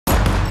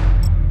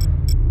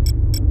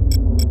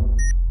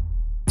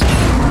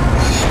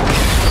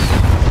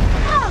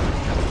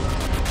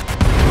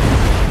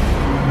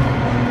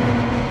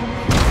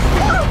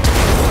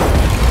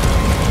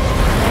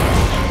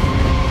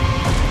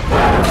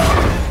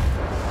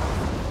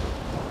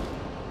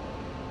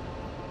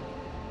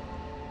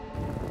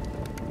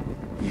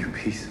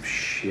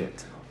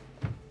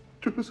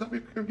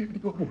sabía que alguien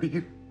iba a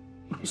morir.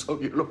 No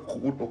sabía, lo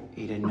juro.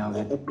 He didn't know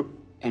that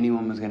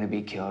anyone was gonna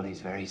be killed.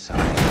 He's very sorry.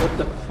 What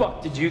the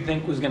fuck did you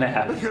think was gonna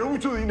happen? Quiero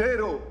mucho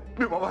dinero.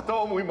 Mi mamá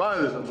estaba muy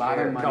mal. A lot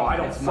of money. No, I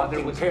don't His mother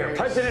fucking was care. very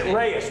President sick.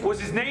 Reyes, was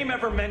his name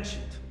ever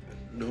mentioned?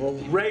 No.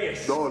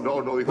 Reyes. No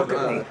dijo Look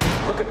nada. at me.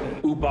 Look at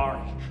me.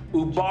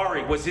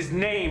 Ubari, was his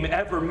name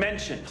ever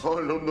mentioned?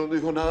 No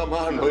dijo nada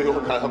malo. No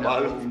dijo nada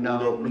malo.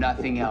 No,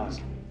 nothing else.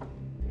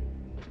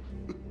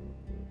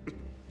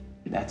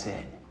 That's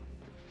it.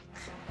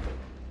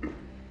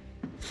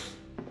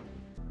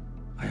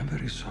 I am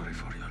very sorry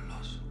for your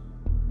loss.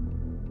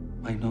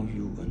 I know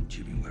you and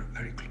Jimmy were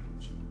very close.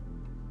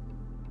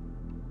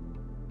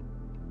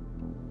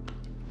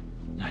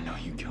 I know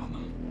you killed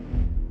him.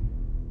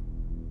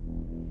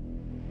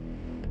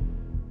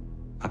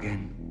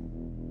 Again,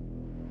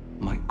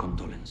 my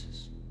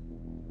condolences.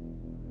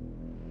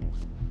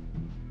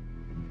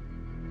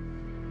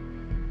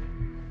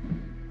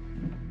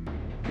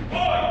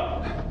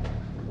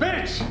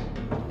 Bitch!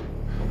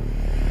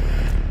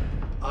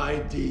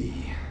 ID.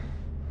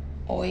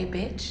 Oi,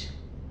 bitch.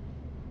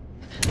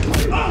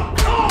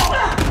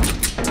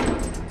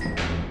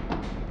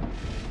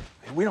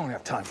 We don't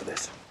have time for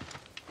this.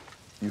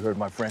 You heard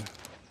my friend.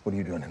 What are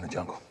you doing in the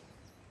jungle?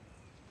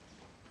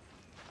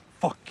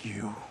 Fuck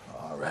you.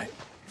 All right.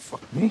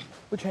 Fuck me?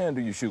 Which hand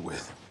do you shoot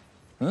with?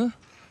 Huh?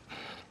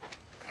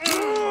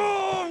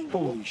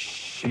 Holy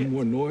shit. Any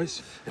more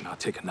noise, and I'll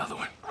take another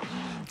one.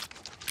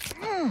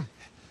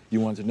 You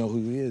want to know who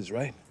he is,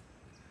 right?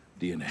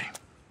 DNA.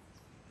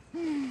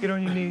 Get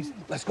on your knees.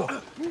 Let's go.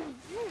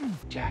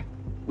 Jack,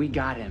 we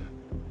got him.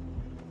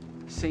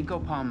 Cinco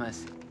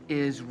Palmas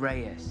is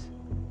Reyes.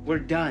 We're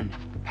done.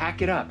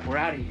 Pack it up. We're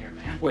out of here,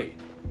 man. Wait.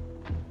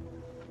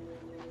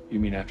 You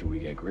mean after we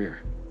get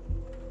Greer?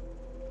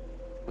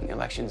 When the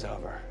election's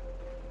over,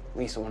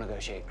 Lisa will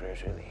negotiate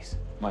Greer's release.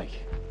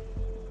 Mike.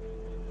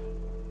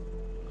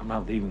 I'm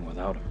not leaving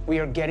without him. We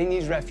are getting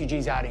these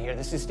refugees out of here.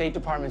 This is State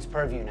Department's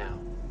purview now.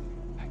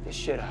 Pack this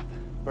shit up.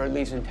 Bird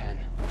leaves in 10.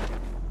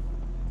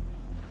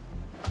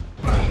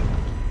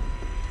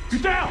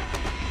 Get down!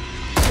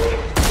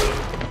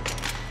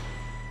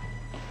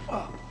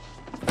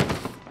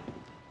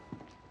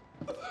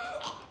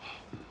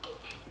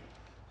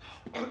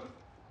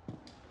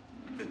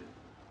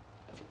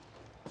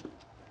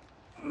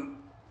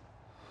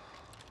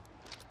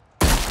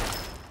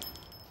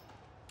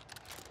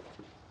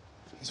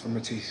 It's for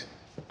Matisse.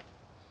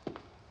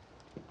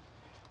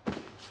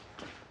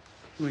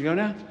 Can we go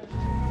now?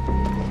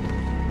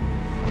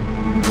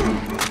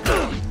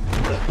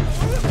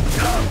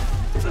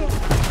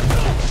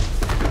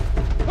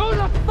 Who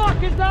the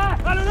fuck is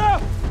that? I don't know.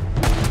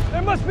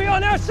 They must be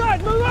on our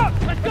side. Move up.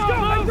 Let's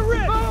go. Make the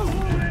ridge.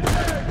 Move.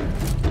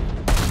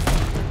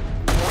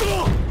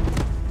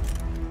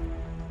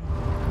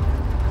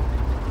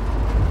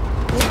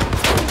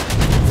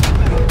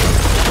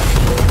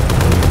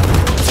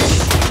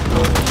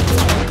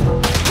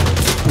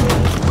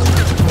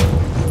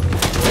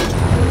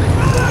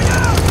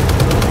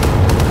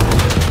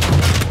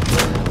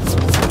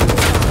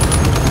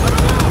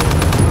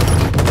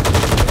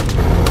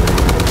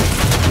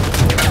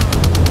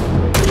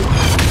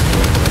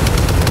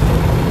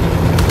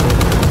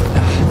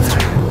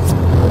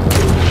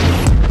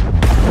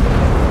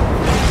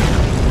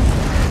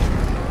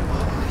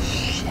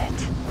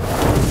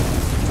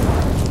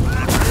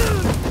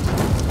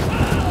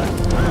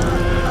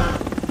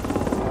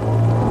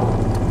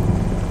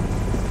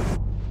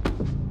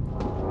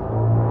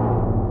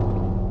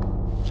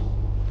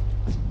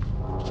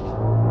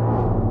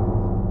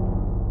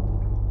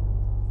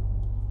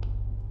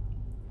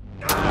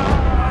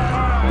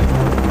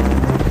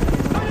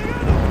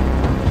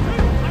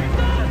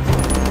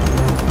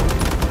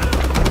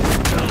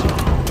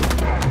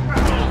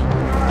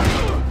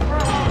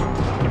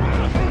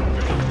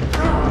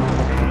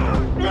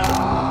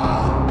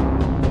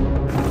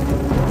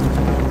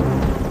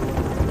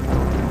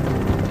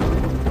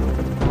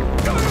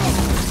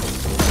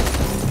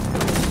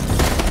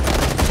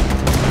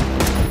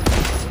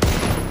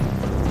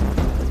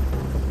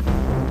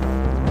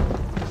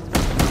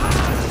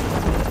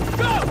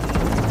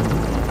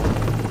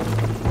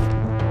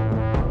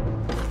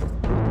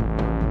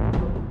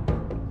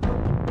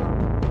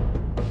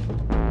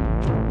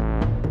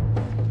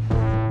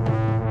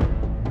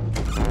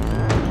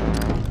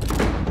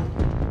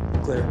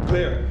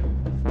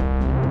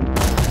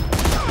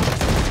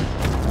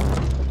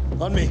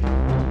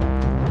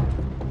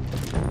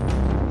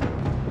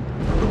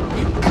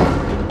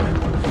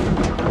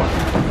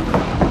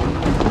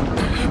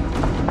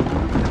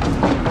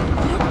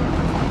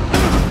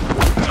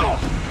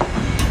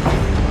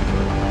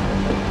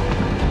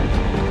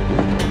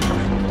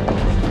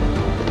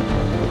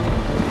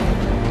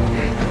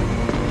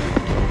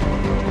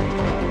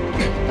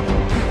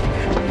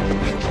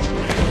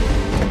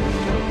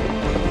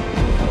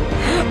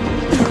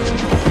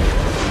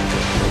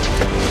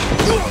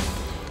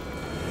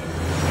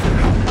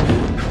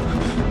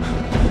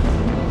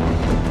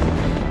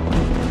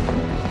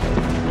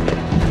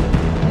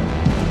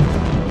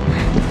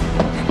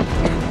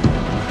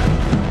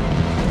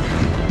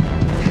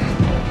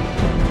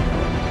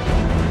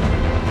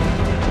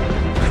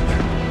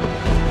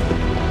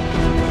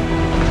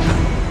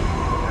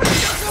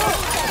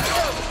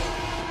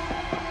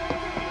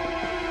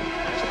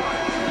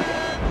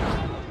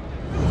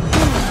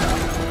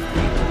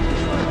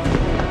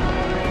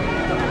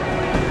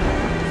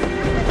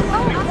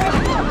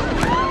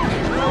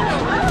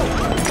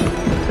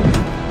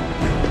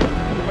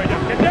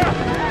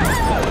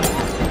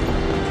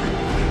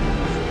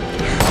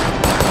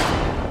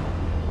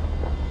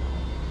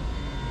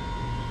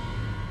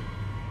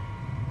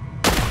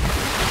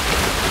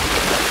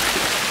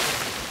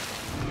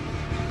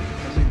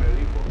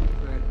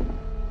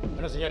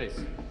 Bueno, señores,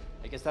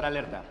 hay que estar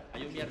alerta.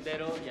 Hay un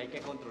mierdero y hay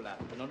que controlar.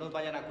 No nos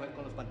vayan a coger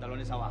con los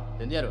pantalones abajo.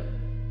 ¿Entendieron?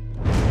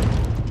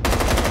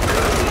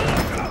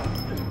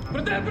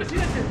 ¡Protege,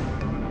 presidente!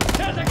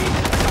 ¡Quédate aquí!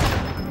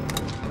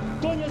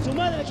 ¡Coño, su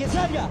madre, que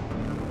salga!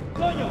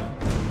 ¡Coño!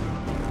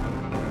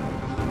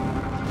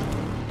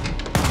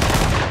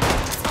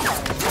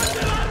 ¡Suelta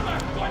el arma,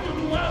 coño,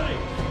 tu madre!